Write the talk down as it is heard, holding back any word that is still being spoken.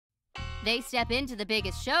They step into the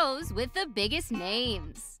biggest shows with the biggest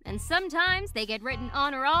names. And sometimes they get written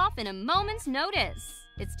on or off in a moment's notice.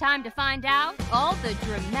 It's time to find out all the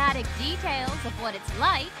dramatic details of what it's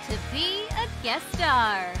like to be a guest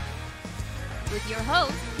star. With your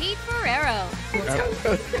host, Pete Ferrero.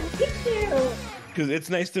 Thank you. Because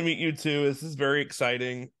it's nice to meet you too. This is very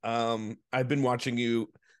exciting. I've been watching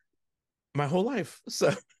you my whole life.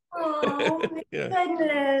 So Oh my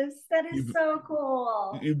goodness. That is so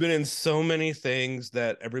cool. You've been in so many things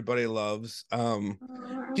that everybody loves.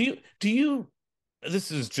 Do you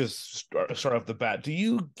this is just start off the bat. Do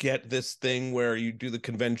you get this thing where you do the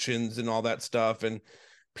conventions and all that stuff and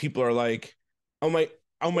people are like, oh my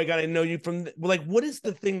God, I know you from like, what is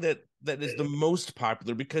the thing that is the most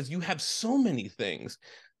popular? Because you have so many things.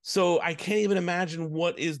 So I can't even imagine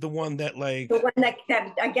what is the one that like the one that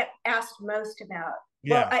I get asked most about.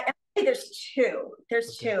 Yeah. Well, actually there's two.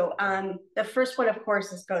 Two. The first one, of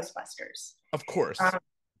course, is Ghostbusters. Of course.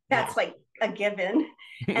 That's like a given.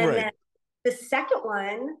 And right. Then the second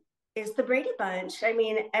one is the Brady Bunch. I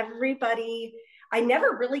mean, I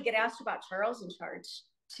never really get asked about Charles in Charge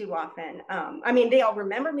too often. I mean, they all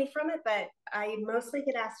remember me from it, but I mostly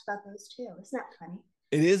get asked about those too. Isn't that funny?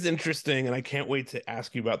 It is interesting, and I can't wait to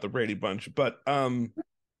ask you about the Brady Bunch. But all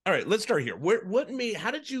right, let's start here. How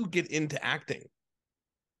did you get into acting?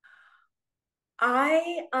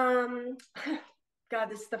 God,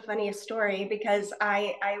 this is the funniest story because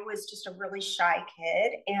I was just a really shy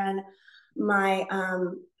kid, and my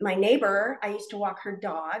neighbor, I used to walk her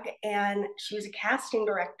dog, and she was a casting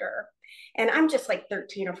director, and I'm just like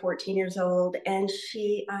 13 or 14 years old, and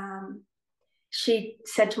she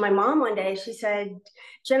said to my mom one day, she said,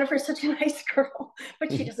 Jennifer's such a nice girl,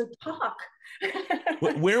 but she doesn't talk.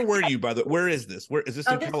 Where were you, by the way? Where is this? Where is this?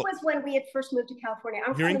 This was when we had first moved to California.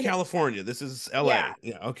 You're in California. This is LA.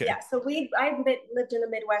 Yeah. Okay. Yeah. So I lived in the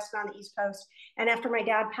Midwest and on the East Coast. And after my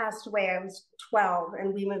dad passed away, I was 12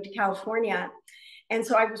 and we moved to California. And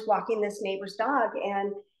so I was walking this neighbor's dog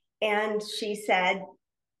and she said,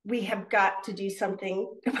 we have got to do something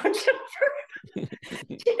about Jennifer.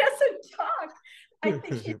 She doesn't talk. I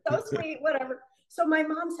think she's so sweet, whatever. So my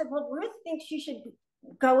mom said, well, Ruth thinks you should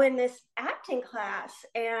go in this acting class.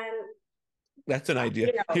 And that's an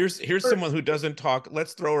idea. Here's someone who doesn't talk.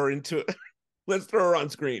 Let's throw her into it. Let's throw her on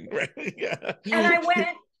screen. Right. Yeah. And I went,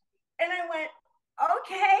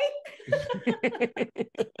 okay. I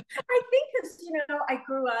think because, I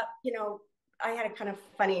grew up, I had a kind of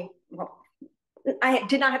funny, I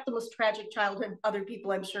did not have the most tragic childhood other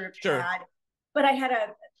people I'm sure have had, but I had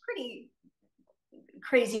a pretty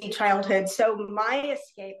crazy childhood. So my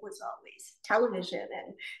escape was always television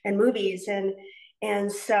and movies.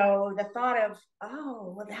 And so the thought of,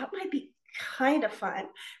 oh, well, that might be kind of fun.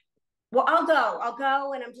 Well, I'll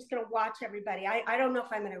go and I'm just going to watch everybody. I don't know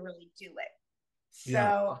if I'm going to really do it.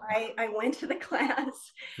 So I went to the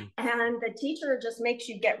class and the teacher just makes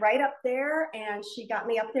you get right up there. And she got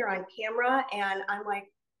me up there on camera and I'm like,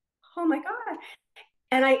 oh my God.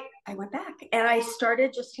 And I went back and I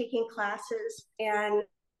started just taking classes. And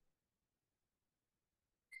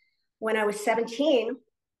when I was 17,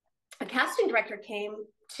 a casting director came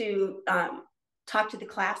to talk to the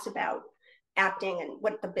class about acting and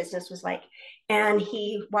what the business was like. And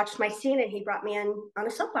he watched my scene and he brought me in on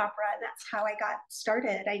a soap opera. And that's how I got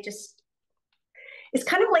started. It's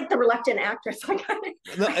kind of like the reluctant actress.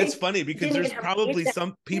 It's funny because there's probably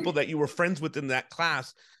some people that you were friends with in that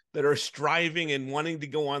class that are striving and wanting to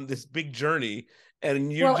go on this big journey.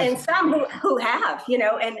 And and some who have,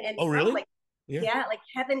 and oh, really? Like, yeah, like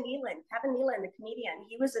Kevin Nealon, the comedian,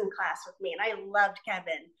 he was in class with me and I loved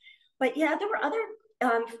Kevin. But yeah, there were other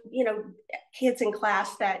kids in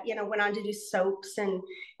class that, went on to do soaps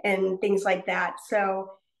and things like that. So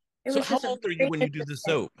how old are you when you do the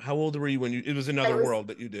soap? How old were you when it was Another World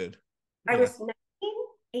that you did? I was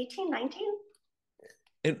 18, 19.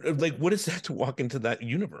 And like, what is that to walk into that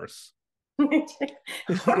universe? It's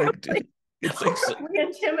like so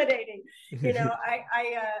intimidating.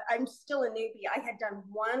 I'm still a newbie. I had done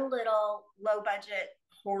one little low budget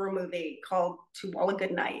horror movie called To All a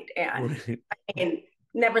Good Night. And I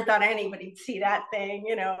never thought anybody'd see that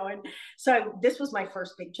thing, and so this was my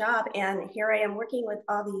first big job. And here I am working with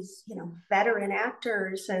all these, veteran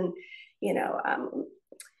actors and,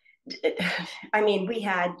 we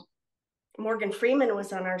had Morgan Freeman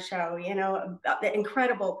was on our show,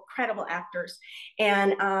 incredible actors.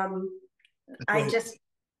 And I just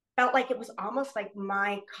felt like it was almost like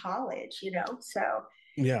my college, so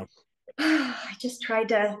yeah. I just tried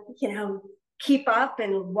to, keep up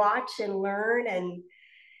and watch and learn and,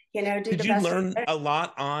 do the best. Did you learn a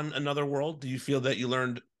lot on Another World? Do you feel that you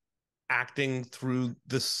learned acting through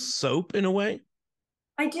the soap in a way?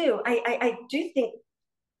 I do. I do think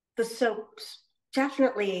the soaps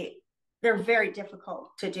definitely, they're very difficult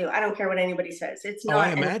to do. I don't care what anybody says. It's Oh, I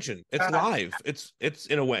not imagine it's live. It's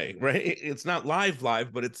in a way, right? It's not live,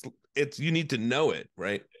 but it's you need to know it,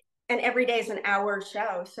 right? and every day is an hour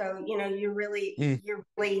show. So,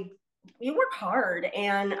 Mm. you work hard.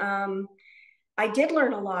 And I did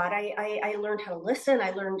learn a lot. I learned how to listen.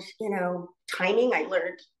 I learned, timing. I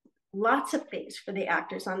learned lots of things for the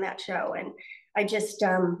actors on that show. And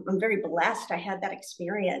I'm very blessed I had that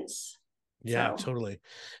experience. Yeah, So, totally.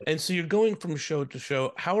 And so you're going from show to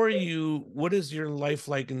show. What is your life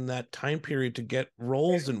like in that time period to get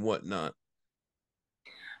roles and whatnot?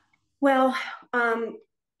 well,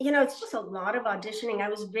 it's just a lot of auditioning. I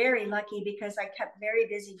was very lucky because I kept very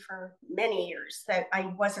busy for many years that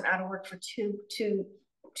I wasn't out of work for too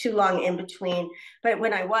long in between. But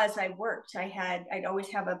when I worked. I'd always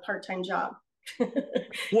have a part-time job Well,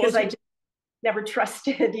 because I just never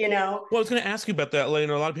trusted. I was going to ask you about that. Like,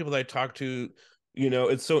 a lot of people that I talk to,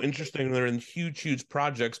 it's so interesting. They're in huge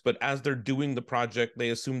projects, but as they're doing the project, they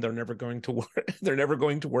assume they're never going to work. They're never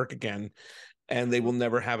going to work again, and they will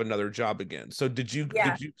never have another job again. So, Yeah. did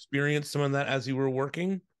you experience some of that as you were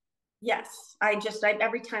working? Yes.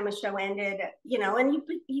 Every time a show ended, and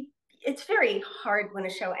it's very hard when a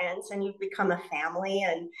show ends and you become a family,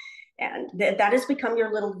 and that has become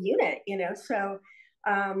your little unit. So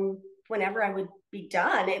whenever I would be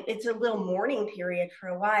done, it's a little mourning period for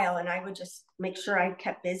a while, and I would just make sure I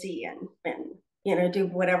kept busy and do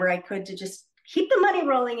whatever I could to just keep the money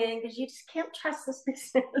rolling in, because you just can't trust this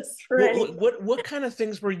business for anything. What kind of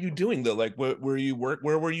things were you doing though? Like, where were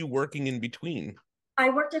you working in between? I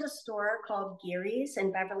worked at a store called Geary's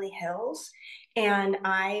in Beverly Hills, and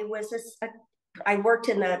I worked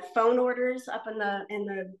in the phone orders up in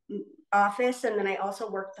the office, and then I also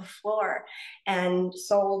worked the floor and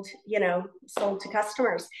sold to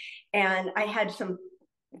customers. And I had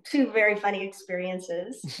two very funny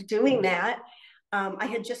experiences doing that. I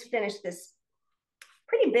had just finished this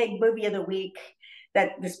pretty big movie of the week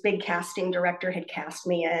that this big casting director had cast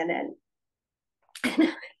me in, and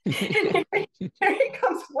Harry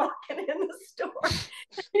comes walking in the store.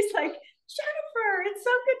 He's like, Jennifer, it's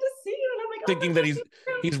so good to see you. And I'm like, Thinking that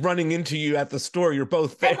he's running into you at the store. You're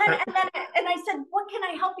both there. And I said, what can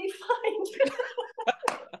I help you find?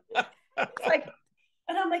 He's like,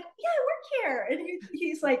 and I'm like, yeah, I work here. And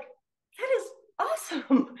he's like, that is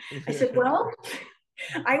awesome. I said, well,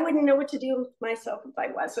 I wouldn't know what to do with myself if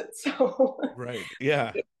I wasn't. So right.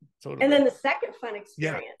 Yeah. Totally. And then the second fun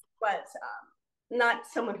experience was not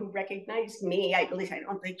someone who recognized me. At least I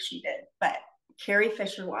don't think she did. But Carrie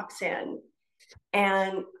Fisher walks in,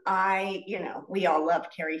 and we all love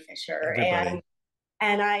Carrie Fisher. Everybody.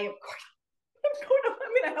 And I, of course, I'm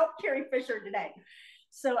going to help Carrie Fisher today.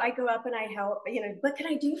 So I go up and I help, what can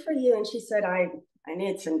I do for you? And she said, I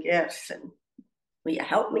need some gifts, and will you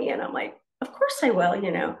help me? And I'm like, of course I will.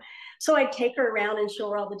 So I'd take her around and show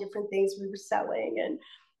her all the different things we were selling.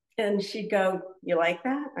 And she'd go, you like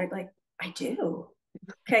that? I'd like, I do.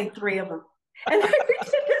 Okay, 3 of them. And then we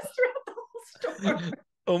did this throughout the whole store.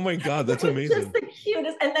 Oh my God, that's amazing. Just the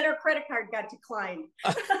cutest. And then her credit card got declined.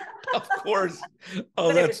 Of course.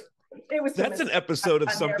 Oh, that's an episode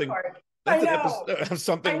of something. That's an episode of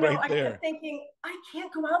something right there. I kept thinking, I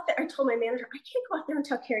can't go out there. I told my manager, I can't go out there and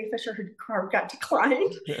tell Carrie Fisher her card got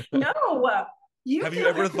declined. No. Have you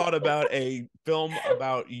ever thought about a film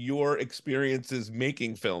about your experiences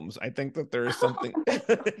making films? I think that there is something. I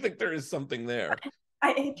think there is something there.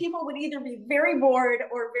 People would either be very bored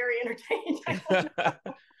or very entertained.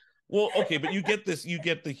 Well, okay, but you get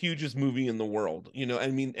the hugest movie in the world, I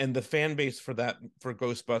mean, and the fan base for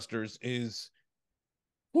Ghostbusters is,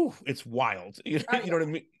 it's wild. You know what I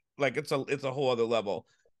mean? Like it's a whole other level.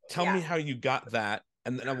 Tell me how you got that.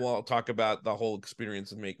 And then I'll talk about the whole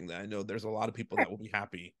experience of making that. I know there's a lot of people that will be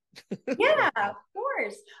happy. Yeah, of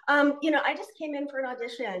course. I just came in for an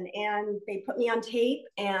audition, and they put me on tape,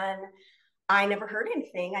 and I never heard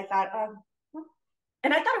anything. I thought,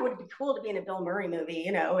 and I thought it would be cool to be in a Bill Murray movie,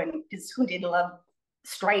 and because who didn't love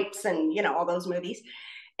Stripes and all those movies,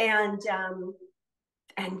 and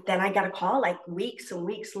then I got a call like weeks and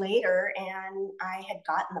weeks later, and I had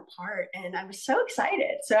gotten the part, and I was so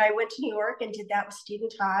excited. So I went to New York and did that with Stephen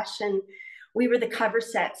Tosh, and we were the cover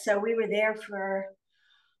set. So we were there for,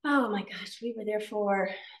 oh my gosh, we were there for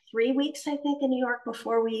 3 weeks, I think, in New York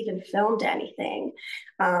before we even filmed anything.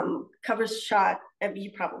 Covers shot,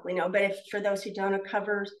 you probably know, but for those who don't, a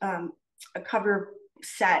cover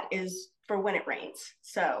set is for when it rains.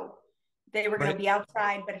 So they were going to be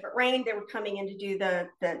outside, but if it rained, they were coming in to do the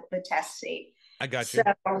test scene. I got So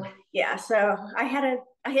you. yeah, so I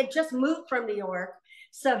had just moved from New York.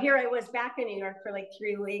 So here I was back in New York for like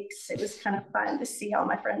 3 weeks. It was kind of fun to see all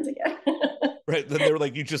my friends again. Right. Then they were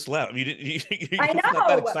like, you just left. I It's not that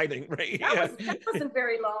know exciting, right? Yeah. that wasn't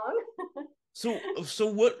very long. So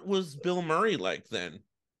what was Bill Murray like then?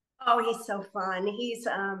 Oh, he's so fun. He's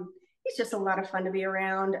just a lot of fun to be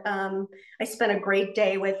around. I spent a great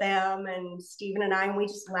day with him, and Stephen and I, and we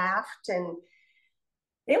just laughed, and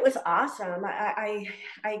it was awesome. I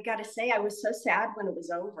got to say, I was so sad when it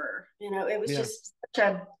was over. It was Yeah. just such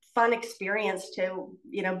a fun experience to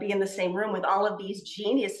be in the same room with all of these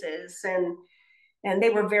geniuses, and they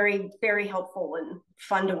were very, very helpful and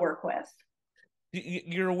fun to work with.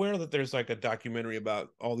 You're aware that there's like a documentary about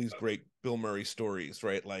all these great Bill Murray stories,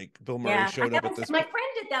 right? Like Bill Murray Yeah, I showed up at haven't. this My friend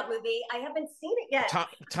did that movie. I haven't seen it yet. I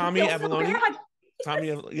Tommy feel so Avalone.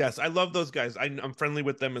 bad. Yes, I love those guys. I'm friendly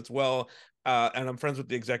with them as well, and I'm friends with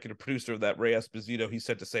the executive producer of that, Ray Esposito. He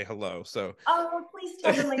said to say hello, so Oh, please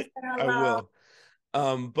tell them I said I hello.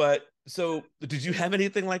 will. But so, did you have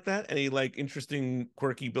anything like that? Any like interesting,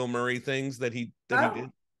 quirky Bill Murray things that he Oh, did?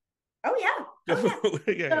 oh yeah, oh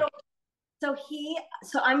yeah. Yeah. So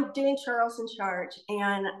so I'm doing Charles in Charge,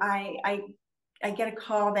 and I get a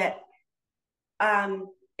call that um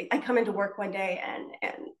I come into work one day, and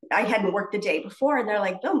I hadn't worked the day before, and they're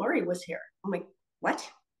like, Bill Murray was here. I'm like, what?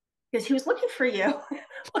 Because he was looking for you.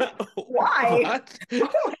 Like, why? What?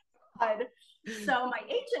 Oh my God. So my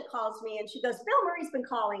agent calls me and she goes, Bill Murray's been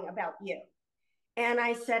calling about you. And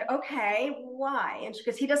I said, okay, why? And she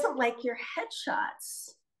goes, he doesn't like your headshots.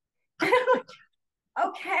 And I'm like,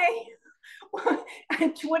 okay,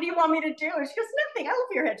 what do you want me to do? And she goes, nothing. I love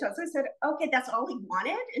your headshots. I said, okay, that's all he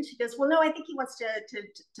wanted. And she goes, well, no, I think he wants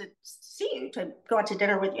to see you, to go out to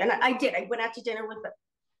dinner with you. And I did. I went out to dinner with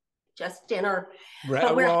just dinner. Right.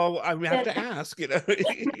 But we're Well, I have to ask,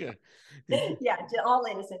 Yeah. yeah, all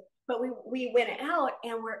innocent. But we went out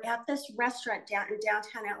and we're at this restaurant down in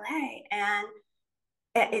downtown LA, and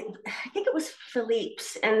I think it was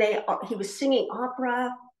Philippe's, and he was singing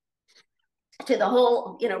opera to the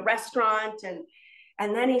whole restaurant,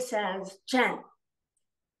 and then he says, Jen,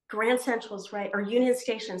 Grand Central's right, or Union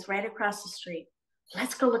Station's right across the street.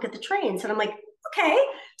 Let's go look at the trains. And I'm like, okay.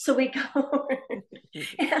 So we go,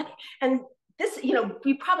 and this,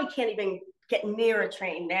 we probably can't even get near a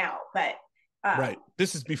train now, but Right.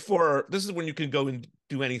 This is when you can go and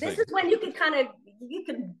do anything. this is when you could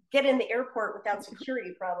get in the airport without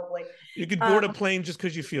security, probably. You could board a plane just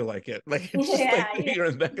because you feel like it. Like it's just like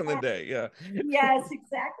you're back in the day. Yeah. Yes,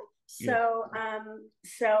 exactly. Yeah.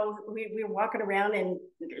 So we were walking around, and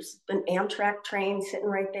there's an Amtrak train sitting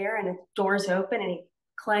right there, and the doors open, and he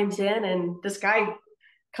climbs in, and this guy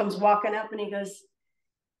comes walking up, and he goes,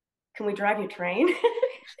 can we drive your train? He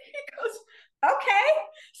goes, okay.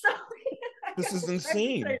 So this is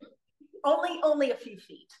insane. Only a few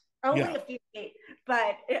feet. Only Yeah. a few feet.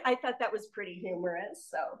 But I thought that was pretty humorous.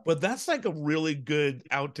 So But that's like a really good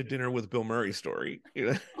out to dinner with Bill Murray story.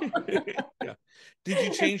 Yeah. Did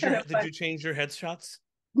you change your headshots?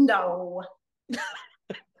 No.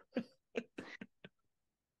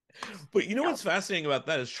 But you know what's fascinating about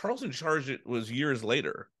that is Charles in Charge, it was years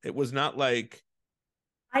later. It was not like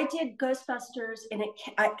I did Ghostbusters, and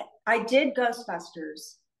I did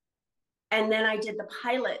Ghostbusters, and then I did the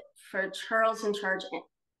pilot for Charles in Charge,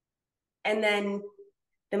 and then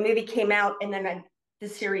the movie came out, and then the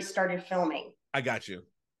series started filming. I got you.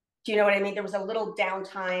 Do you know what I mean? There was a little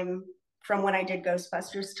downtime from when I did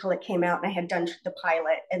Ghostbusters till it came out, and I had done the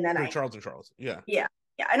pilot, and then Charles and Charles. Yeah. Yeah.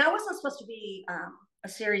 And I wasn't supposed to be a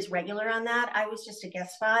series regular on that. I was just a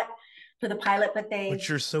guest spot for the pilot, but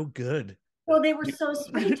you're so good. Well, they were so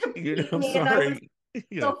sweet to me. I'm sorry. And I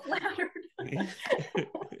was so flattered.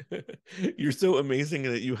 You're so amazing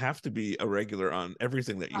that you have to be a regular on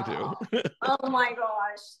everything that you do. Oh my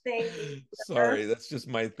gosh. Thank you. Sorry, that's just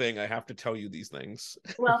my thing. I have to tell you these things.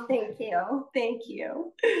 Well, thank you. Thank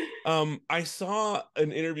you. I saw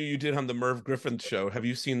an interview you did on the Merv Griffin show. Have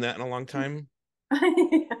you seen that in a long time?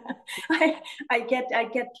 I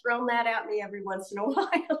get thrown that at me every once in a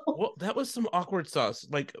while. Well, that was some awkward sauce.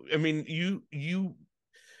 Like, I mean, you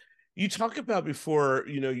talk about before,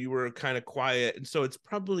 you were kind of quiet, and so it's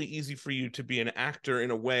probably easy for you to be an actor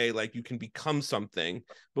in a way, like you can become something.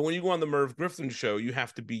 But when you go on the Merv Griffin show, you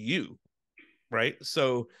have to be you, right?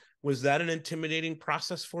 So was that an intimidating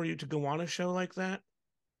process for you to go on a show like that?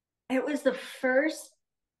 It was the first.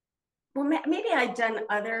 Well, maybe I'd done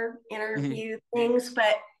other interview things,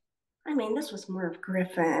 but I mean, this was Merv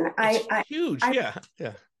Griffin. It's huge. Yeah.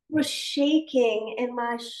 Was shaking in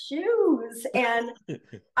my shoes, and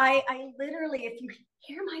I literally, if you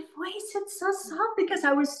hear my voice? It's so soft, because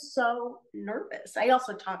I was so nervous. I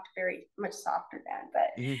also talked very much softer then, but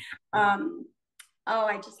oh,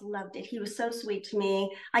 I just loved it. He was so sweet to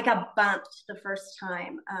me. I got bumped the first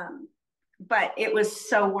time, but it was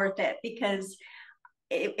so worth it, because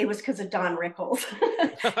it was because of Don Rickles.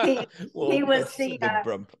 he was the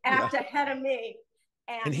act ahead of me.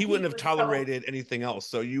 And he wouldn't have tolerated anything else.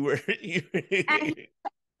 So you were...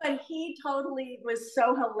 But he totally was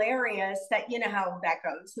so hilarious that, you know how that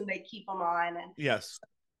goes, and they keep him on. And yes,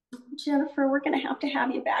 Jennifer, we're going to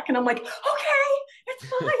have you back. And I'm like, okay, it's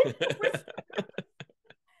fine.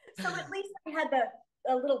 So at least I had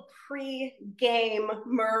a little pre-game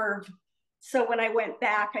Merv. So when I went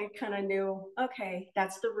back, I kind of knew, okay,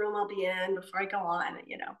 that's the room I'll be in before I go on,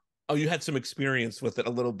 you know. Oh, you had some experience with it a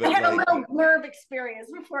little bit. I had a little Merv experience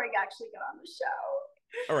before I actually got on the show.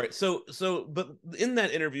 All right. So, but in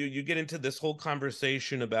that interview, you get into this whole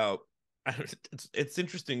conversation about, it's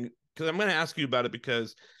interesting, because I'm going to ask you about it,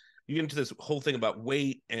 because you get into this whole thing about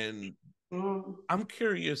weight, and I'm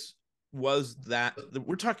curious, was that,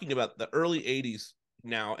 we're talking about the early 80s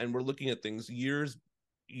now, and we're looking at things years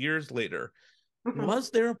later.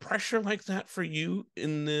 Was there a pressure like that for you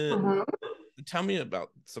in the, tell me about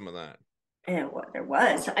some of that. And there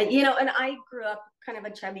was, you know, and I grew up kind of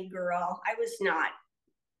a chubby girl.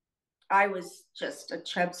 I was just a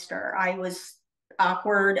chubster. I was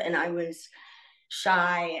awkward, and I was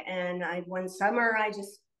shy. And one summer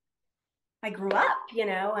I grew up, you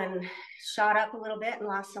know, and shot up a little bit and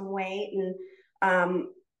lost some weight. And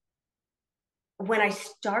when I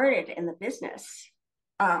started in the business,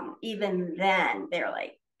 even then they're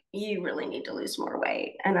like, you really need to lose more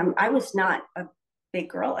weight. And I was not a big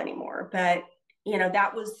girl anymore, but you know,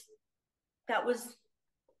 that was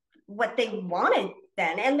what they wanted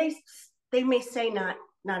then. And they may say not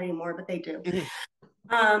anymore, but they do.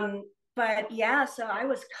 But yeah, so I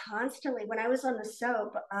was constantly, when I was on the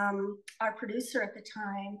soap, our producer at the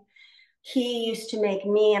time, he used to make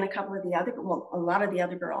me and a lot of the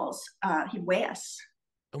other girls, he'd weigh us.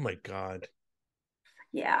 Oh my God.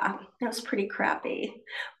 Yeah, that was pretty crappy.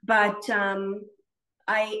 But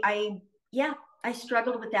I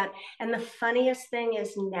struggled with that. And the funniest thing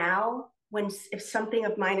is now, if something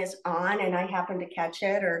of mine is on and I happen to catch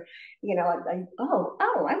it, or, you know,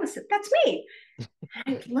 that's me.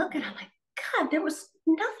 And I look and I'm like, God, there was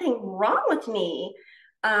nothing wrong with me.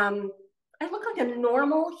 I look like a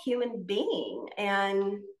normal human being.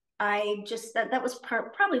 And I just, that was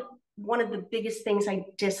probably one of the biggest things I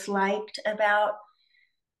disliked about,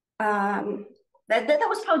 that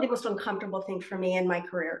was probably the most uncomfortable thing for me in my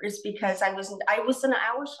career, is because I have a,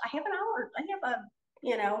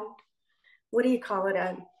 you know, what do you call it?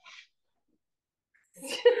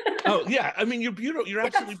 Oh yeah, I mean, you're beautiful. You're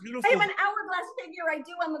absolutely beautiful. I have an hourglass figure. I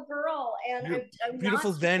do. I'm a girl, and I'm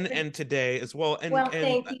beautiful then and today as well. And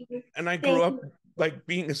thank you. And I grew up like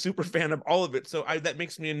being a super fan of all of it. So that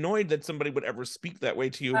makes me annoyed that somebody would ever speak that way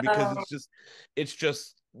to you, because it's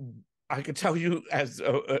just. I could tell you, as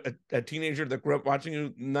a teenager that grew up watching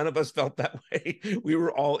you, none of us felt that way. We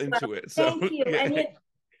were all into it. So thank you. Yeah.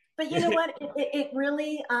 But you know what? It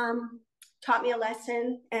really taught me a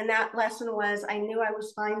lesson, and that lesson was, I knew I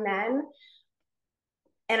was fine then,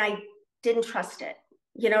 and I didn't trust it.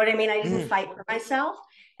 You know what I mean? I didn't fight for myself,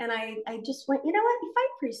 and I just went, you know what? You fight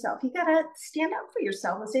for yourself. You got to stand up for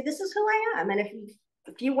yourself and say, this is who I am. And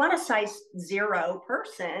if you want a size 0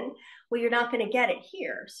 person, well, you're not going to get it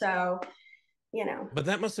here. So, you know. But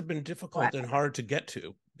that must have been difficult and hard to get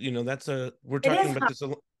to. You know, we're talking about this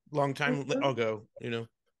a long time ago, you know.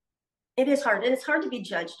 It is hard, and it's hard to be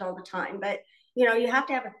judged all the time, but you know, you have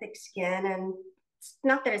to have a thick skin, and it's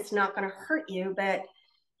not that it's not going to hurt you, but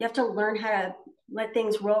you have to learn how to let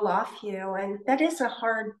things roll off you, and that is a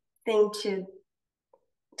hard thing to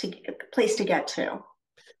place to get to.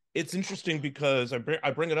 It's interesting because I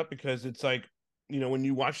bring it up because it's like, you know, when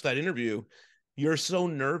you watch that interview, you're so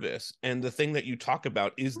nervous, and the thing that you talk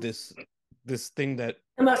about is this thing that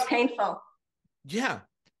the most painful. Yeah.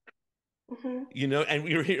 You know, and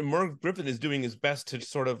we're here. Merv Griffin is doing his best to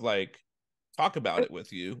sort of like talk about it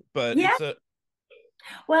with you, but yeah.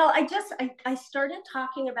 Well, I started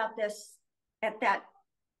talking about this at that,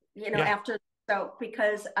 you know, after the soap,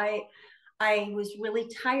 because I was really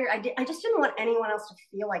tired. I just didn't want anyone else to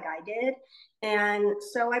feel like I did, and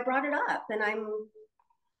so I brought it up. And I'm,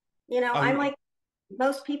 you know, I'm like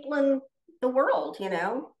most people in the world, you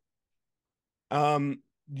know.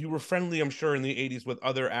 You were friendly, I'm sure, in the 80s with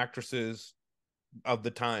other actresses of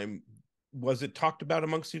the time. Was it talked about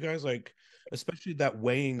amongst you guys, like especially that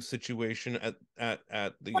weighing situation at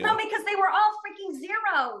the no, because they were all freaking counting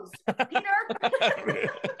zeros,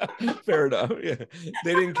 Peter. Fair enough. Yeah,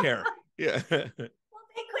 they didn't care. Yeah. Well,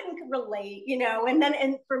 they couldn't relate,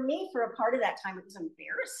 and for me, for a part of that time, it was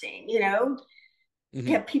embarrassing, Mm-hmm.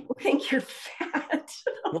 Yeah, people think you're fat.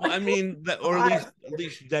 Well, I mean, or at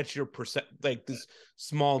least that's your like this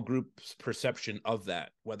small group's perception of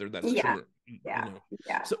that, whether that's true. Yeah.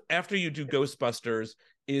 So after you do Ghostbusters,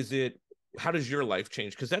 how does your life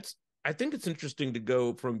change? Because I think it's interesting to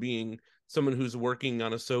go from being someone who's working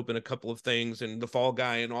on a soap and a couple of things and The Fall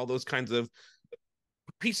Guy and all those kinds of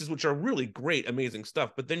pieces, which are really great, amazing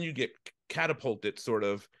stuff, but then you get catapulted sort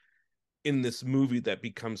of in this movie that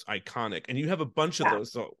becomes iconic, and you have a bunch of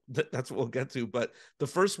those, so that's what we'll get to. But the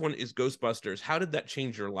first one is Ghostbusters. How did that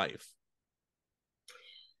change your life?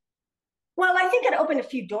 Well, I think it opened a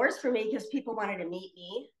few doors for me because people wanted to meet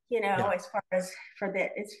me, as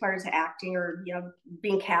far as acting or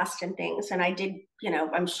being cast and things, and I did,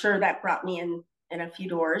 I'm sure that brought me in a few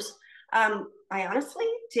doors. I honestly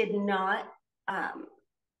did not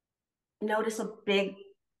notice a big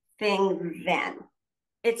thing then.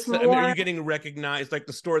 It's more. I mean, are you getting recognized? Like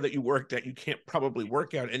the store that you worked at, you can't probably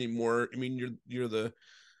work out anymore. I mean, you're the,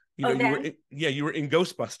 you were in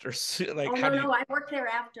Ghostbusters. Like, no, I worked there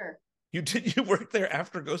after. You worked there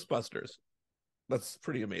after Ghostbusters. That's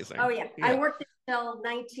pretty amazing. Oh yeah. I worked until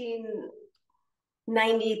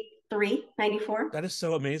 1993, 94. That is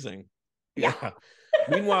so amazing. Yeah.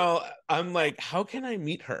 Meanwhile, I'm like, how can I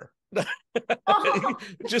meet her?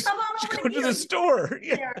 just go to the store.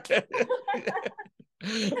 Yeah.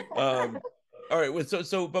 All right.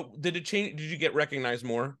 But did it change? Did you get recognized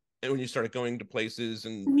more when you started going to places?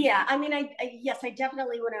 And yeah, I mean, yes, I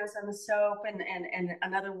definitely, when I was on the soap and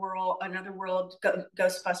Another World,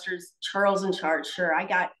 Ghostbusters, Charles in Charge. Sure, I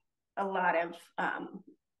got a lot of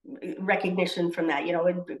recognition from that.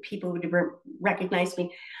 And people would recognize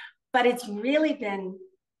me, but it's really been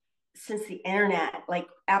since the internet. Like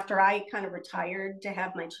after I kind of retired to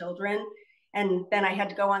have my children. And then I had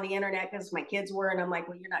to go on the internet because my kids were, and I'm like,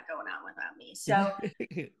 well, you're not going on without me. So,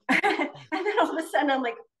 and then all of a sudden I'm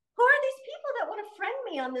like, who are these people that want to friend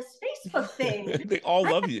me on this Facebook thing? They all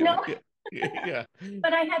love you. Yeah.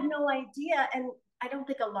 But I had no idea. And I don't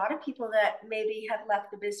think a lot of people that maybe had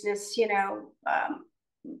left the business,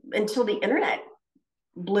 until the internet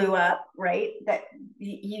blew up, right? That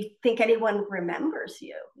you think anyone remembers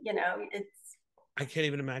you, I can't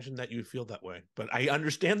even imagine that you feel that way, but I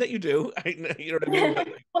understand that you do. You know what I mean?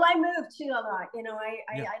 Well, I moved too a lot.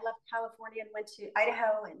 I left California and went to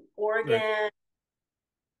Idaho and Oregon.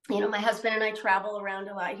 Right. My husband and I travel around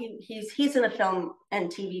a lot. He's in the film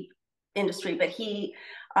and TV industry, but he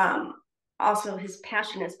also his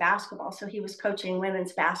passion is basketball. So he was coaching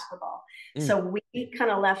women's basketball. So we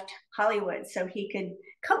kind of left Hollywood so he could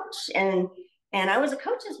coach, and I was a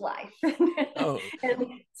coach's wife. And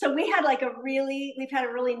so we've had a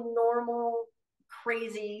really normal,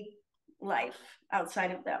 crazy life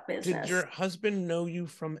outside of that business. Did your husband know you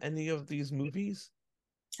from any of these movies?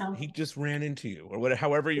 Oh. He just ran into you, or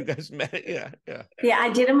however you guys met. Yeah. Yeah, I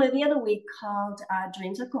did a movie of the week called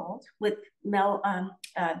Dreams of Gold with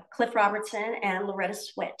Cliff Robertson and Loretta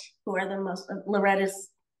Swit, who are the most.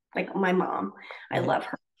 Loretta's like my mom. I love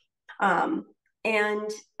her. And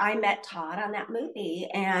I met Todd on that movie,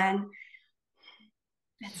 and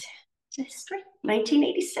that's history.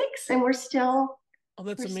 1986, and we're still. Oh,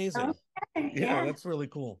 that's amazing. Yeah, that's really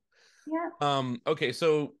cool. Yeah. Okay,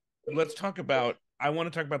 so let's talk about. I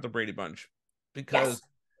want to talk about the Brady Bunch because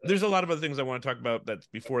there's a lot of other things I want to talk about that's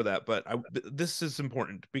before that, but this is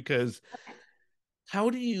important because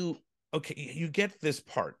how do you? Okay, you get this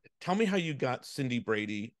part. Tell me how you got Cindy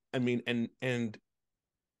Brady. I mean, and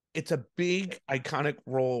it's a big iconic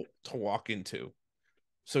role to walk into.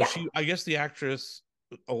 So I guess the actress,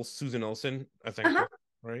 Susan Olsen, I think,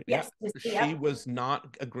 right? Yes. Yeah. She was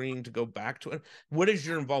not agreeing to go back to it. What is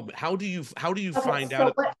your involvement? How do you find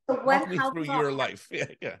out? Walk me through your life.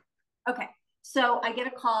 Yeah. Okay. So I get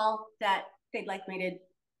a call that they'd like me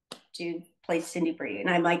to play Cindy Brady. And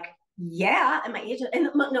I'm like, yeah. And my agent,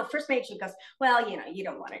 first my agent goes, well, you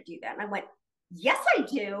don't want to do that. And I went, yes, I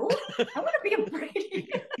do. I want to be a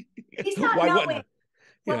Brady. He's not knowing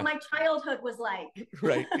what my childhood was like.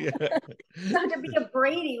 Right. Yeah. So to be a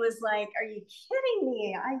Brady was like, are you kidding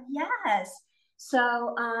me? Yes.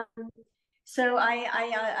 So I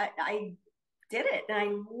did it, and I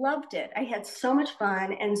loved it. I had so much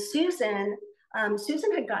fun. And Susan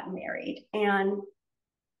had gotten married, and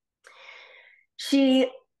she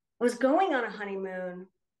was going on a honeymoon,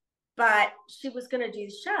 but she was going to do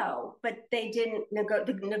the show, but they didn't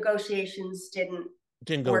the negotiations didn't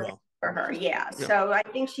go work well. for her. Yeah. So I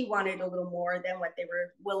think she wanted a little more than what they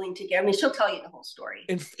were willing to give. I mean, she'll tell you the whole story.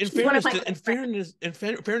 In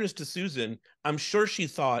fairness to Susan, I'm sure she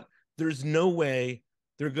thought there's no way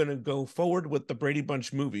they're going to go forward with the Brady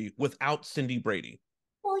Bunch movie without Cindy Brady.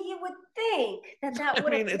 Well, you would think that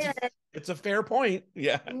would have been. It's a fair point.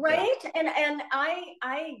 Yeah. Right. Yeah. And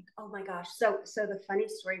oh my gosh. So the funny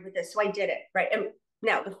story with this, so I did it. Right. And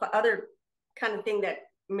now the other kind of thing that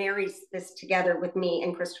marries this together with me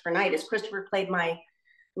and Christopher Knight is Christopher played my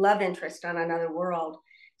love interest on Another World.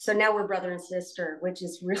 So now we're brother and sister, which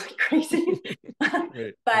is really crazy.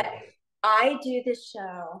 Right. But I do this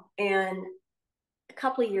show and a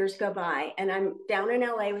couple of years go by and I'm down in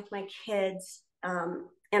LA with my kids.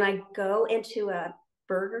 And I go into a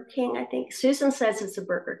Burger King, I think. Susan says it's a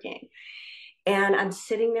Burger King. And I'm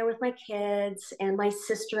sitting there with my kids and my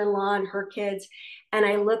sister-in-law and her kids. And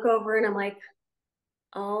I look over and I'm like,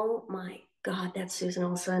 oh my God, that's Susan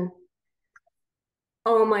Olsen.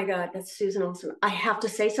 Oh my God, that's Susan Olsen. I have to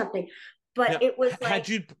say something. But now, it was like,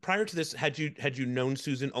 prior to this, had you known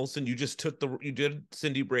Susan Olsen? You just you did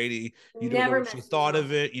Cindy Brady. You don't never know what she thought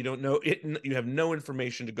of it. You don't know it. You have no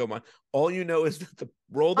information to go on. All you know is that the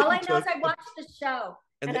role that all I know is I watched the show.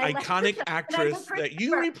 And the iconic actress that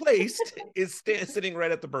you replaced is sitting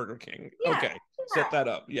right at the Burger King. Yeah, okay, set that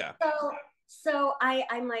up. Yeah. So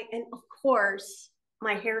I'm like, and of course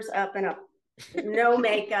my hair's up and up, no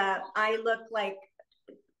makeup. I look like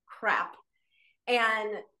crap.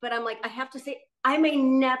 But I'm like, I have to say, I may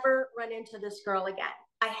never run into this girl again.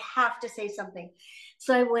 I have to say something.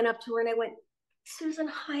 So I went up to her and I went, Susan,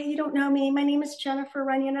 hi, you don't know me. My name is Jennifer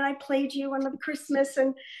Runyon and I played you on the Christmas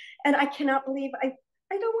and I cannot believe I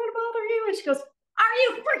don't want to bother you. And she goes, are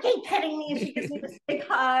you freaking kidding me? And she gives me this big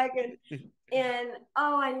hug and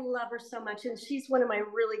oh, I love her so much. And she's one of my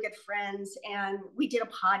really good friends. And we did a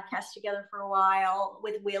podcast together for a while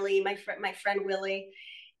with Willie, my friend Willie.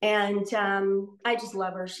 And I just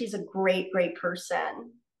love her. She's a great, great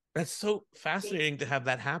person. That's so fascinating to have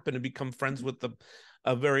that happen and become friends with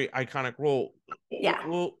a very iconic role. Yeah.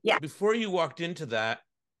 Well, yeah. Before you walked into that,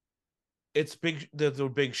 it's big. Those are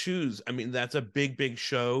big shoes. I mean, that's a big, big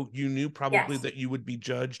show. You knew probably that you would be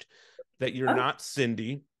judged, that you're not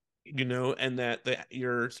Cindy, and that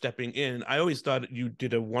you're stepping in. I always thought you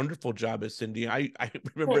did a wonderful job as Cindy. I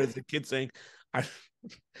remember as a kid saying,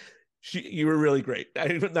 you were really great.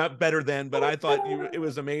 Not better than, but I thought it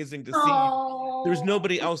was amazing to see. There's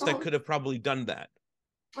nobody else that could have probably done that.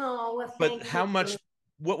 Oh, well, but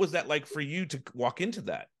what was that like for you to walk into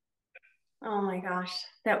that? Oh my gosh,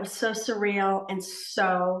 that was so surreal and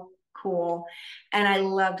so cool. And I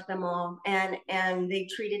loved them all. And they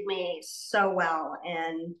treated me so well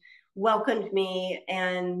and welcomed me.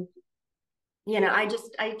 And, I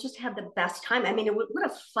just had the best time. I mean, what a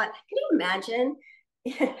fun, can you imagine?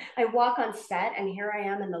 I walk on set and here I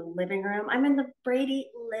am in the living room. I'm in the Brady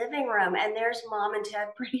living room and there's Mom and Ted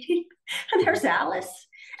Brady and there's Alice.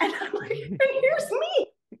 And I'm like, and here's me.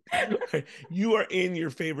 You are in your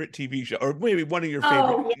favorite TV show, or maybe one of your favorite.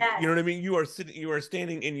 Oh, yes. You know what I mean? You are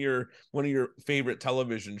standing in one of your favorite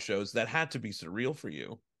television shows. That had to be surreal for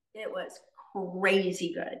you. It was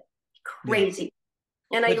crazy good. Crazy.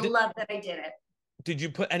 Yeah. And I love that I did it. Did you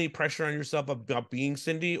put any pressure on yourself about being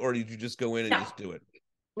Cindy, or did you just go in and just do it?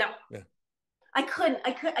 No. Yeah. I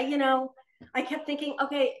kept thinking,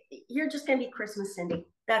 okay, you're just going to be Christmas Cindy.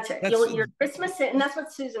 That's it. You're Christmas Cindy. And that's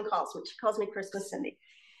what Susan calls me. She calls me Christmas Cindy.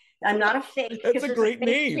 I'm not a fake. That's a great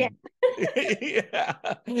name. Yeah.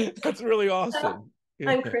 That's really awesome.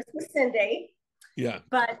 Yeah. I'm Christmas Cindy. Yeah.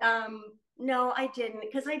 But no, I didn't,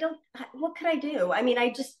 because what could I do? I mean, I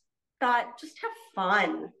just thought, just have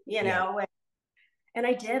fun, and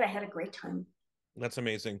I did. I had a great time. That's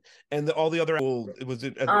amazing. And all the other, was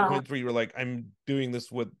it at the point where you were like, I'm doing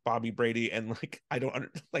this with Bobby Brady and like, I don't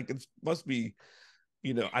it must be,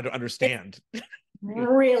 I don't understand. It's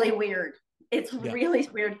really weird. It's really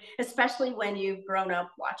weird, especially when you've grown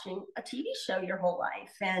up watching a TV show your whole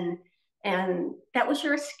life and that was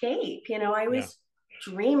your escape. I always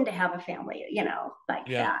dreamed to have a family, like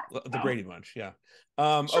that. The Brady Bunch. Yeah.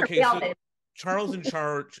 Okay. So Charles in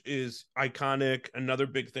Charge is iconic. Another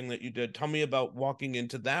big thing that you did. Tell me about walking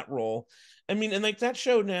into that role. I mean, and like that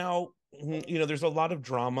show now, there's a lot of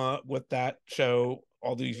drama with that show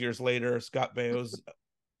all these years later. Scott Baio's.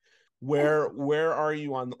 Where are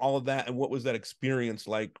you on all of that, and what was that experience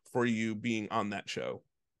like for you being on that show?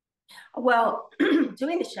 Well,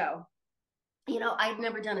 doing the show, I'd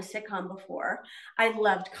never done a sitcom before. I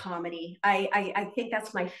loved comedy. I think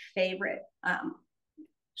that's my favorite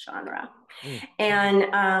genre.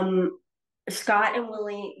 And Scott and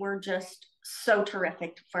Willie were just so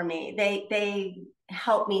terrific for me. They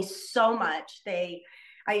helped me so much. I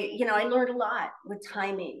learned a lot with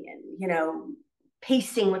timing and,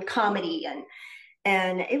 pacing with comedy,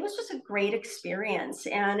 and it was just a great experience.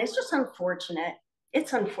 And it's just unfortunate.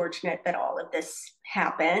 It's unfortunate that all of this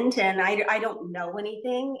happened. And I don't know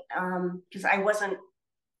anything because I wasn't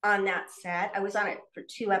on that set. I was on it for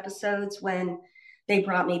 2 episodes when they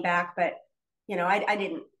brought me back, but I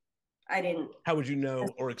didn't. How would you know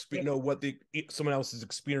or know what someone else's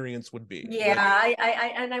experience would be? Yeah,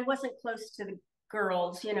 I wasn't close to the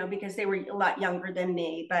girls, because they were a lot younger than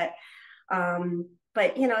me. But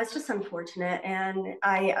it's just unfortunate. And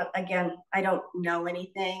I don't know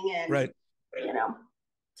anything, and right,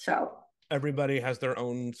 so everybody has their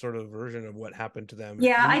own sort of version of what happened to them.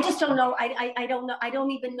 Yeah, I just don't know. I don't know. I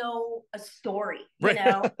don't even know a story. Right.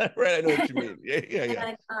 Right. I know what you mean.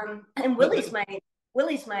 Yeah. And Willie's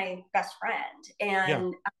my best friend,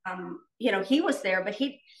 and he was there, but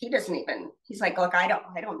he doesn't even. He's like, look, I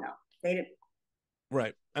don't know. They didn't.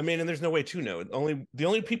 Right. I mean, and there's no way to know. The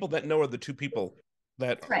only people that know are the 2 people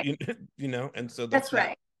that right. and so that's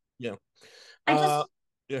right. Yeah. I just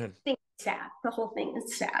think it's sad. The whole thing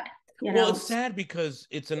is sad. Well, it's sad because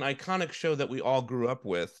it's an iconic show that we all grew up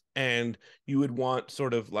with, and you would want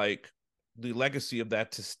sort of like the legacy of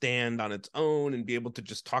that to stand on its own and be able to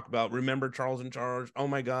just talk about, remember Charles in Charge? Oh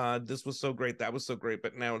my God, this was so great. That was so great.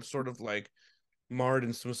 But now it's sort of like marred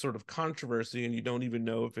in some sort of controversy, and you don't even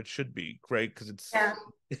know if it should be, right? Because it's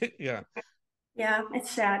yeah, it's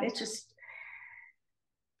sad. It just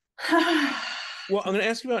well, I'm going to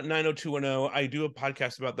ask you about 90210. I do a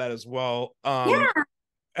podcast about that as well.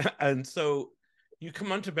 And so you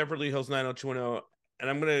come on to Beverly Hills 90210,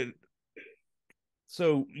 and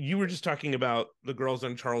so you were just talking about the girls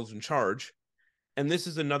on Charles in Charge, and this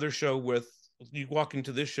is another show you walk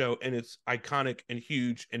into this show and it's iconic and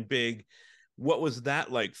huge and big. What was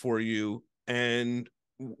that like for you, and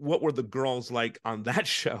what were the girls like on that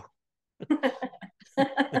show?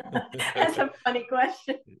 That's a funny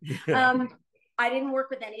question. Yeah. I didn't work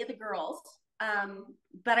with any of the girls.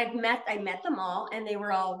 But I met them all, and they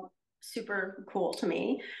were all super cool to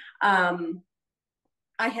me.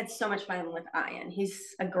 I had so much fun with Ian.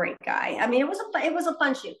 He's a great guy. I mean, it was a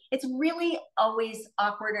fun shoot. It's really always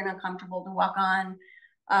awkward and uncomfortable to walk on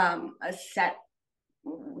a set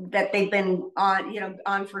that they've been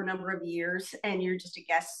on for a number of years, and you're just a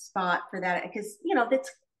guest spot for that, because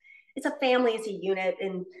it's a family, it's a unit,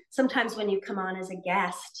 and sometimes when you come on as a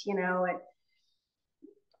guest, you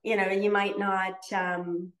might not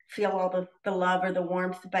feel all the love or the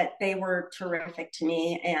warmth, but they were terrific to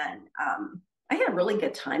me. And I had a really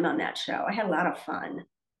good time on that show. I had a lot of fun.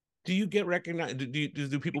 Do you get recognized?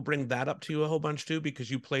 Do people bring that up to you a whole bunch too? Because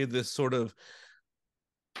you play this sort of,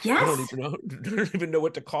 yes. I don't even know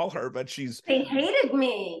what to call her, but they hated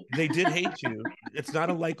me. They did hate you. It's not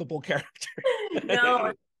a likable character. No,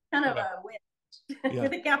 it's kind of a witch.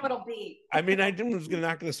 With a capital B. I mean, not going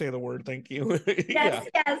to say the word thank you. Yes.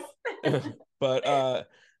 But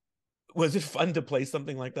was it fun to play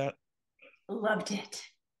something like that? Loved it.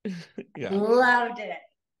 Yeah. Loved it.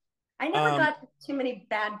 I never got too many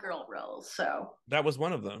bad girl roles, so that was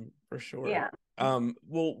one of them for sure. Yeah. Well,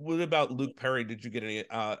 what about Luke Perry? Did you get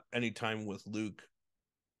any time with Luke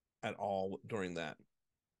at all during that?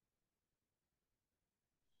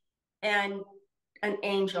 And an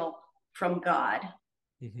angel from God.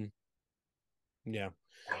 Mm-hmm. Yeah.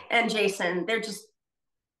 And Jason,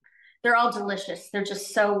 they're all delicious. They're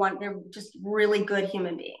just they're just really good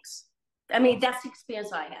human beings. I mean, that's the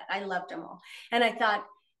experience I had. I loved them all. And I thought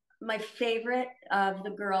my favorite of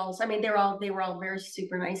the girls, I mean, they were all very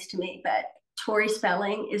super nice to me, but Tori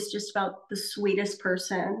Spelling is just about the sweetest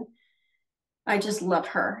person. I just love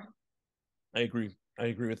her. I agree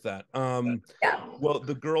with that. Yeah. Well,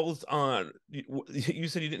 the girls you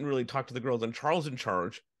said you didn't really talk to the girls on Charles in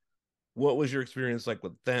Charge. What was your experience like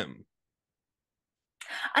with them?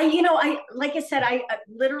 Like I said, I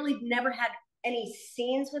literally never had any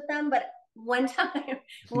scenes with them, but one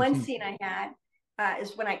scene I had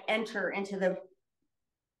is when I enter into the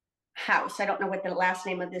house. I don't know what the last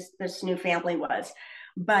name of this new family was,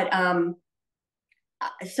 but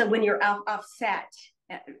so when you're off set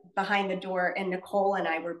behind the door, and Nicole and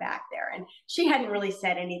I were back there, and she hadn't really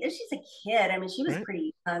said anything. She's a kid. I mean, she was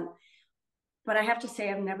pretty young, but I have to say,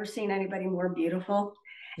 I've never seen anybody more beautiful.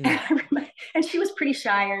 And she was pretty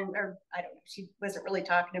shy, or I don't know, she wasn't really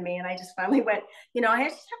talking to me. And I just finally went, I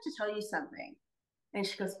just have to tell you something. And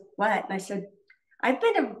she goes, what? And I said, I've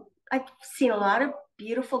seen a lot of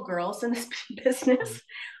beautiful girls in this business,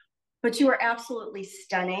 but you are absolutely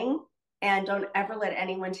stunning. and don't ever let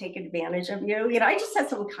anyone take advantage of you. You know, I just said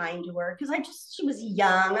something kind to her because she was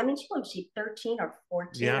young. I mean, she 13 or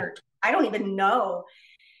 14 or I don't even know.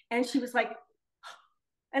 And she was like,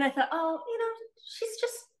 and I thought, oh, you know,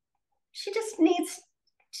 she just needs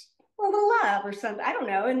a little love or something. I don't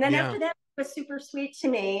know. And then after that, it was super sweet to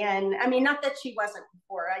me. And I mean, not that she wasn't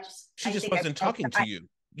before. She just wasn't talking to you.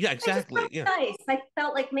 Yeah, exactly. Nice. I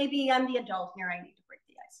felt like maybe I'm the adult here. I need to break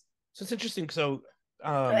the ice. So it's interesting. So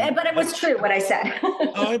but it was true what I said.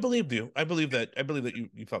 Oh, I believed you. I believe that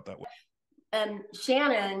you felt that way. And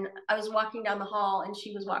Shannon, I was walking down the hall and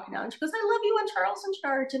she was walking down and she goes, I love you on Charles in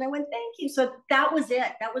Charge. And I went, thank you. So that was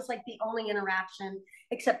it. That was like the only interaction,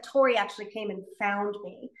 except Tori actually came and found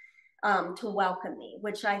me to welcome me,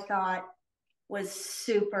 which I thought was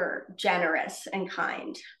super generous and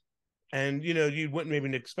kind. And you know, you wouldn't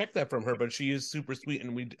maybe expect that from her, but she is super sweet,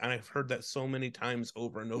 and I've heard that so many times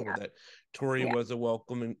over and over that Tori was a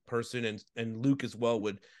welcoming person, and Luke as well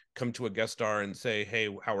would come to a guest star and say,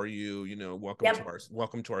 hey, how are you? You know,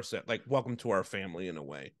 welcome to our set, like welcome to our family in a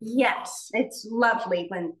way. Yes, it's lovely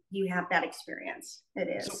when you have that experience. It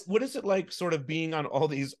is. So what is it like sort of being on all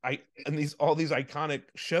these iconic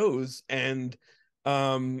shows and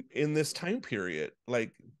in this time period?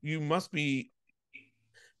 Like, you must be,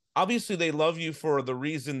 obviously they love you for the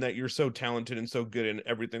reason that you're so talented and so good in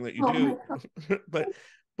everything that you do.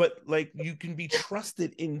 but like, you can be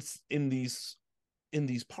trusted in these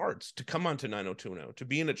parts to come onto 90210, to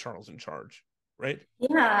be in a Charles in Charge, right?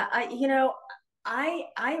 Yeah,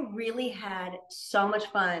 I really had so much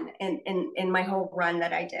fun in my whole run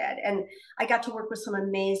that I did, and I got to work with some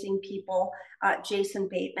amazing people. Jason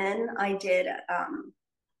Bateman, I did. I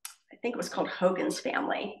think it was called Hogan's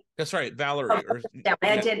Family. That's right, Valerie.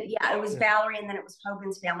 I did. Yeah, it was Valerie, and then it was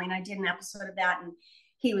Hogan's Family, and I did an episode of that, and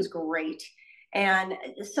he was great. And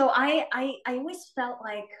so I always felt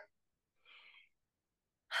like,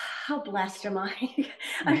 how blessed am I?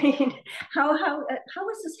 I mean, how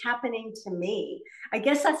is this happening to me? I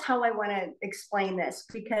guess that's how I want to explain this,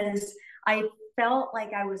 because I felt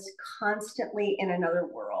like I was constantly in another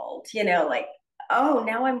world, you know, like, oh,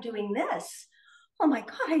 now I'm doing this. Oh my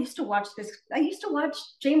God, I used to watch this. I used to watch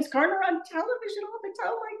James Garner on television all the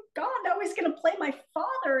time. Oh my God, now he's going to play my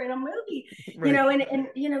father in a movie, right. You know, and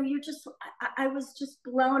you know, I was just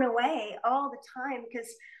blown away all the time, because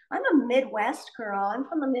I'm a Midwest girl. I'm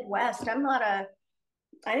from the Midwest.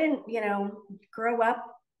 I didn't, you know, grow up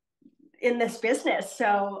in this business.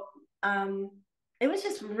 So it was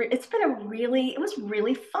just, it was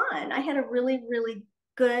really fun. I had a really, really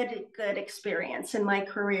good experience in my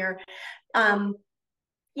career.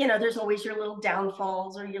 You know, there's always your little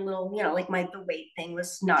downfalls or your little, you know, like the weight thing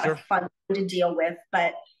was not a fun to deal with,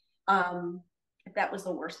 but that was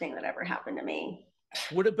the worst thing that ever happened to me.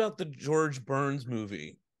 What about the George Burns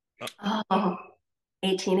movie?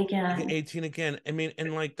 18 Again. 18 Again. I mean,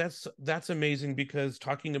 and like, that's amazing, because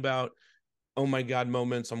talking about, oh my God,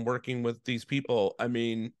 moments, I'm working with these people. I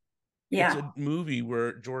mean, it's a movie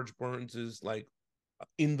where George Burns is like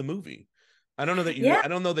in the movie. I don't know that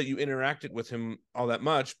you interacted with him all that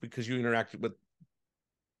much, because you interacted with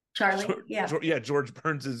Charlie. George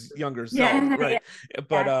Burns's younger self, right? Yeah.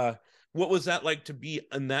 But what was that like to be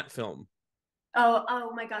in that film?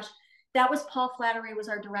 Oh my gosh. That was Paul Flattery was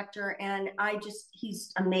our director, and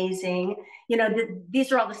he's amazing. You know,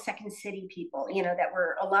 these are all the Second City people, you know,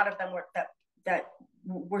 a lot of them that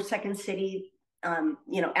were Second City,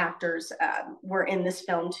 you know, actors were in this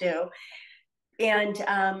film too. And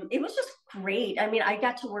it was just great. I mean, I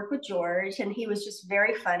got to work with George, and he was just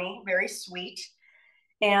very funny, very sweet,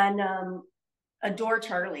 and adore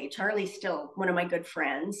Charlie. Charlie's still one of my good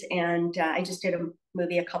friends, and I just did a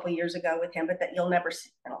movie a couple years ago with him, but that it'll never see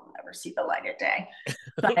the light of day.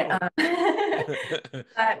 But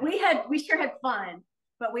we sure had fun,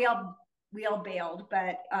 but we all bailed.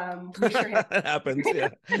 But we sure had that happens. Yeah.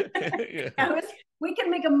 We can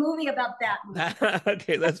make a movie about that.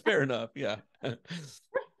 Okay, that's fair enough. Yeah.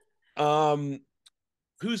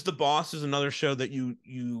 Who's the Boss is another show that you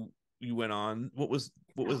went on. What was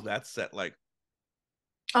that set like?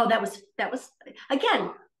 Oh, that was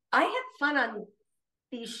again, I had fun on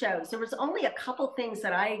these shows. There was only a couple things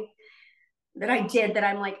that I did that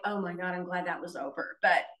I'm like, oh my God, I'm glad that was over.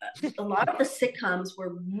 But a lot of the sitcoms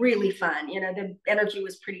were really fun. You know, the energy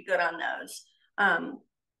was pretty good on those.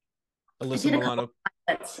 Alyssa Milano.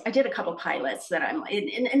 I did a couple pilots that I'm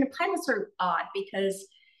and the pilots are odd, because,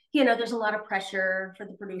 you know, there's a lot of pressure for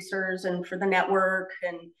the producers and for the network,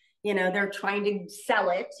 and, you know, they're trying to sell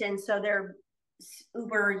it. And so they're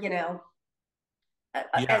uber, you know,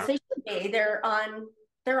 as they should be. They're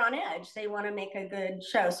on edge. They want to make a good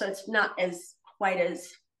show. So it's not quite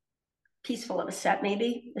as peaceful of a set,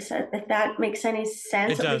 maybe, if that makes any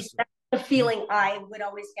sense. It At does. least that's the feeling I would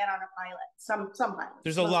always get on a pilot. Some pilots.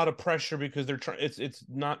 There's a lot of pressure because they're trying. It's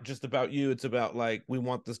not just about you. It's about like, we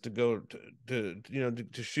want this to go to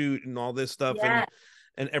to shoot and all this stuff, Yeah.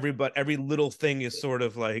 and every little thing is sort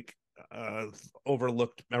of like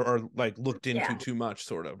overlooked or like looked into too much,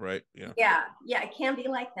 sort of, right? Yeah, it can be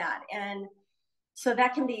like that. And so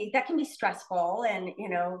that can be stressful. And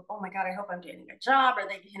oh my God, I hope I'm doing a good job. Or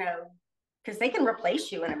they, because they can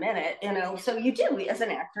replace you in a minute, so you do, as an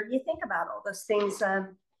actor, you think about all those things,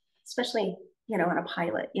 especially in a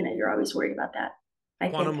pilot, you're always worried about that.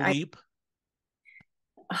 Quantum Leap.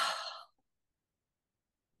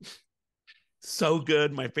 So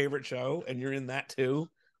good, my favorite show, and you're in that too.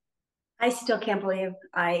 I still can't believe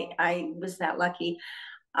I was that lucky.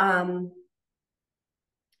 That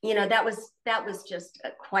was just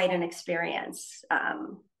quite an experience,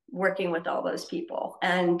 working with all those people.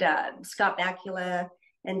 And Scott Bakula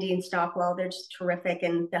and Dean Stockwell, they're just terrific.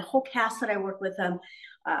 And the whole cast that I work with them,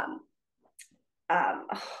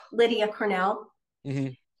 Lydia Cornell, mm-hmm.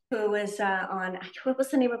 who was on, what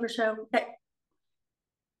was the name of her show?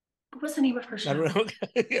 What was the name of her show? I don't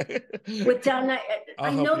know. With Donna, I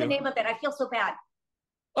know the name of it. I feel so bad.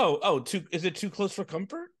 Is it Too Close for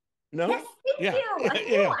Comfort? No. Yes, thank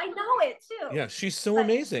you. I know it too. Yeah, she's so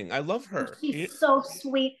amazing. I love her. She's so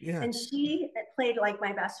sweet. Yeah. And she played like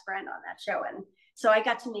my best friend on that show. And so I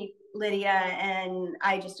got to meet Lydia, and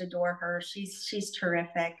I just adore her. She's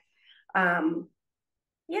terrific. That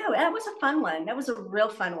was a fun one. That was a real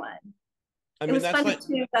fun one. I mean, it was fun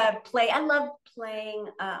to play. I love playing,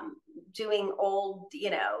 doing old,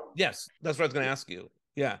 Yes, that's what I was going to ask you.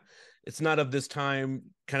 Yeah. It's not of this time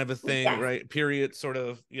kind of a thing, right? Period, sort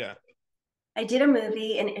of. Yeah. I did a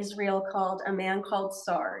movie in Israel called A Man Called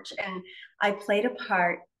Sarge, and I played a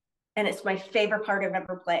part, and it's my favorite part I've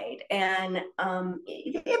ever played. And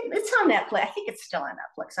it's on Netflix. I think it's still on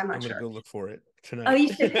Netflix. I'm not sure. I'm going to go look for it tonight. Oh,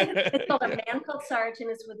 you should. It's called A Man Called Sarge, and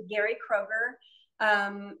it's with Gary Kroger.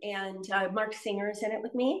 And Mark Singer is in it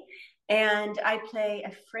with me. And I play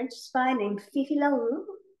a French spy named Fifi Laou.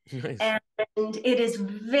 Nice. And it is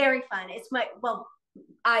very fun.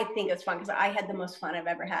 I think it's fun because I had the most fun I've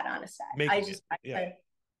ever had on a set.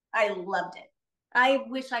 I loved it. I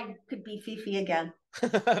wish I could be Fifi again.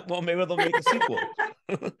 Well, maybe they'll make a sequel.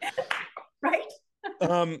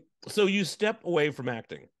 Right? So you step away from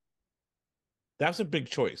acting. That's a big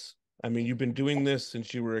choice. I mean, you've been doing this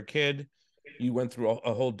since you were a kid. You went through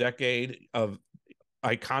a whole decade of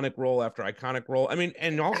iconic role after iconic role. I mean,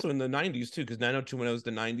 and also in the 90s too, because 90210 was the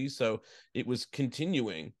 90s, so it was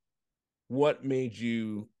continuing. What made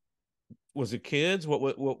you? Was it kids?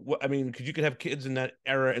 What? I mean, because you could have kids in that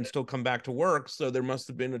era and still come back to work. So there must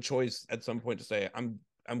have been a choice at some point to say, I'm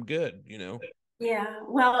good. Yeah.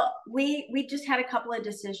 Well, we just had a couple of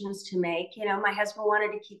decisions to make. My husband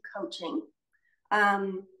wanted to keep coaching.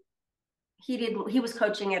 He was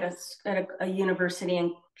coaching at a university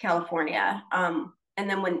in California. And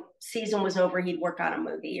then when season was over, he'd work on a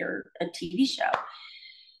movie or a TV show.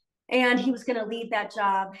 And he was going to leave that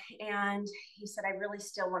job. And he said, I really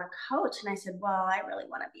still want to coach. And I said, well, I really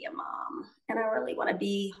want to be a mom, and I really want to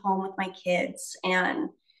be home with my kids. And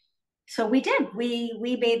so we did.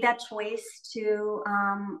 We made that choice to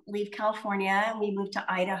leave California, and we moved to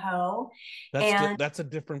Idaho. That's a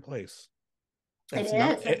different place.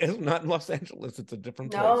 It's not Los Angeles. It's a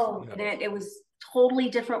different place. No, it was totally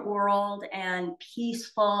different world and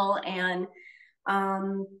peaceful. And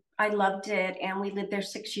I loved it. And we lived there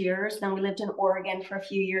 6 years. Then we lived in Oregon for a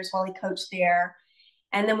few years while he coached there.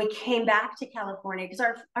 And then we came back to California because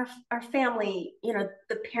our family,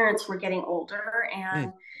 the parents were getting older,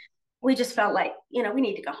 and we just felt like, we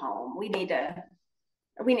need to go home.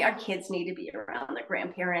 Our kids need to be around their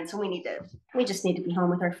grandparents, and we just need to be home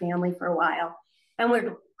with our family for a while. And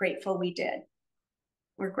we're grateful we did.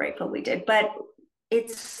 But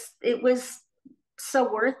it was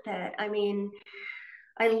so worth it. I mean,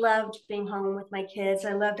 I loved being home with my kids.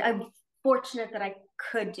 I'm fortunate that I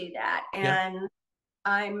could do that. And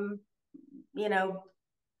I'm,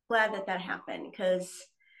 glad that happened because,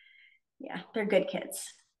 they're good kids.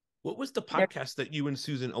 What was the podcast that you and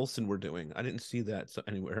Susan Olsen were doing? I didn't see that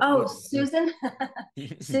anywhere. Oh, Susan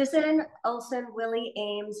Olsen, Willie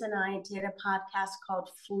Ames, and I did a podcast called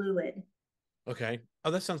Fluid. Okay.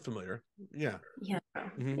 Oh, that sounds familiar. Yeah. Yeah.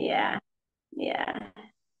 Mm-hmm. Yeah.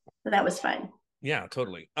 So that was fun. Yeah,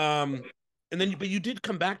 totally. And then, but you did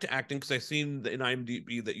come back to acting because I seen in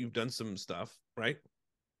IMDb that you've done some stuff, right?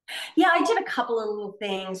 Yeah, I did a couple of little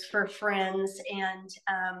things for friends, and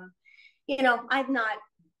I'm not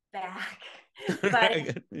back,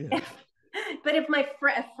 but But if my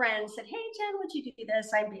a friend said, "Hey, Jen, would you do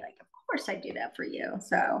this?" I'd be like, "Of course, I'd do that for you."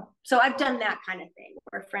 So I've done that kind of thing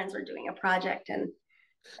where friends are doing a project and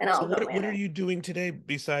So I'll go in. what are you doing today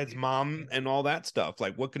besides mom and all that stuff?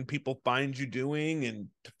 Like, what can people find you doing and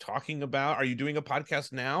talking about? Are you doing a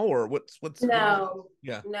podcast now, or No,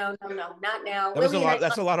 yeah. no, not now. That was a Lily and lot. I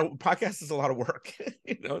That's a lot of podcast is a lot of work,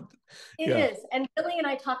 you know. It Yeah. is. And Billy and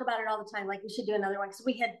I talk about it all the time. Like we should do another one because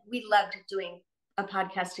we loved doing a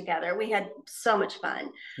podcast together. We had so much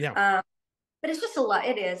fun. Yeah. But it's just a lot.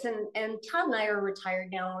 It is. And Todd and I are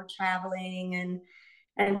retired now. And we're traveling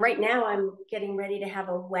and right now I'm getting ready to have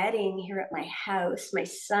a wedding here at my house. My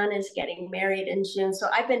son is getting married in June. So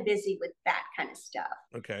I've been busy with that kind of stuff.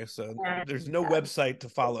 Okay. So there's no website to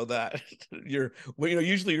follow that.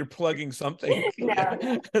 Usually you're plugging something. No,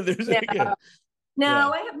 Yeah. There's no, yeah. no, Yeah.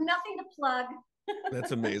 I have nothing to plug.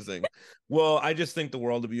 That's amazing. Well, I just think the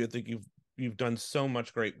world of you. I think you've done so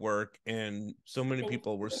much great work, and so many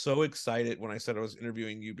people were so excited when I said I was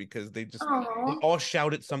interviewing you because they all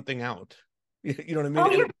shouted something out. You know what I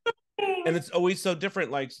mean? And it's always so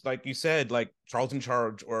different. Like you said, like Charles in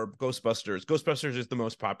Charge or Ghostbusters. Ghostbusters is the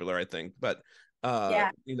most popular, I think, but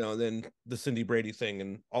then the Cindy Brady thing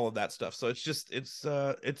and all of that stuff. So it's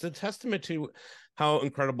a testament to how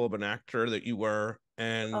incredible of an actor that you were,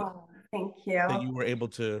 and thank you. that you were able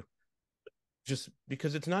to, just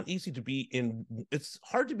because it's not easy to be in, it's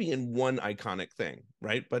hard to be in one iconic thing,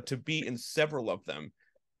 right? But to be in several of them,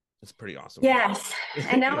 it's pretty awesome. Yes.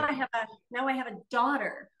 And now I have a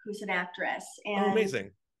daughter who's an actress. And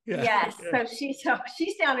amazing. Yeah. Yes. Yeah. So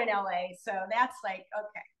she's down in LA. So that's like,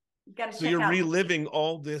 okay. You gotta so you're reliving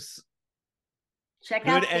all this check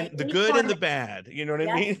good out and the good and the bad. You know what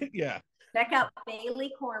I mean? Yeah. Check out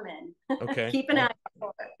Bailey Corman. Okay. Keep an eye out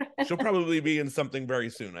for it. She'll probably be in something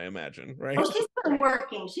very soon, I imagine, right? Oh, she's been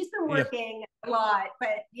working. She's been working a lot, but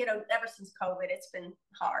ever since COVID, it's been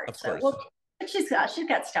hard. Of course. Well, she's got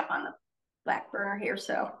stuff on the back burner here,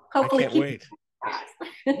 so hopefully I can't wait.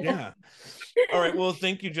 Yeah. All right. Well,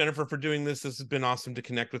 thank you, Jennifer, for doing this. This has been awesome to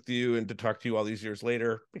connect with you and to talk to you all these years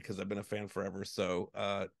later, because I've been a fan forever. So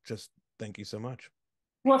just thank you so much.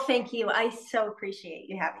 Well, thank you. I so appreciate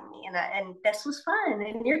you having me, and this was fun,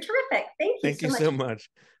 and you're terrific. Thank you. Thank you so much.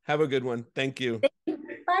 Have a good one. Thank you. Thank you.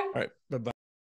 Bye. All right. Bye-bye.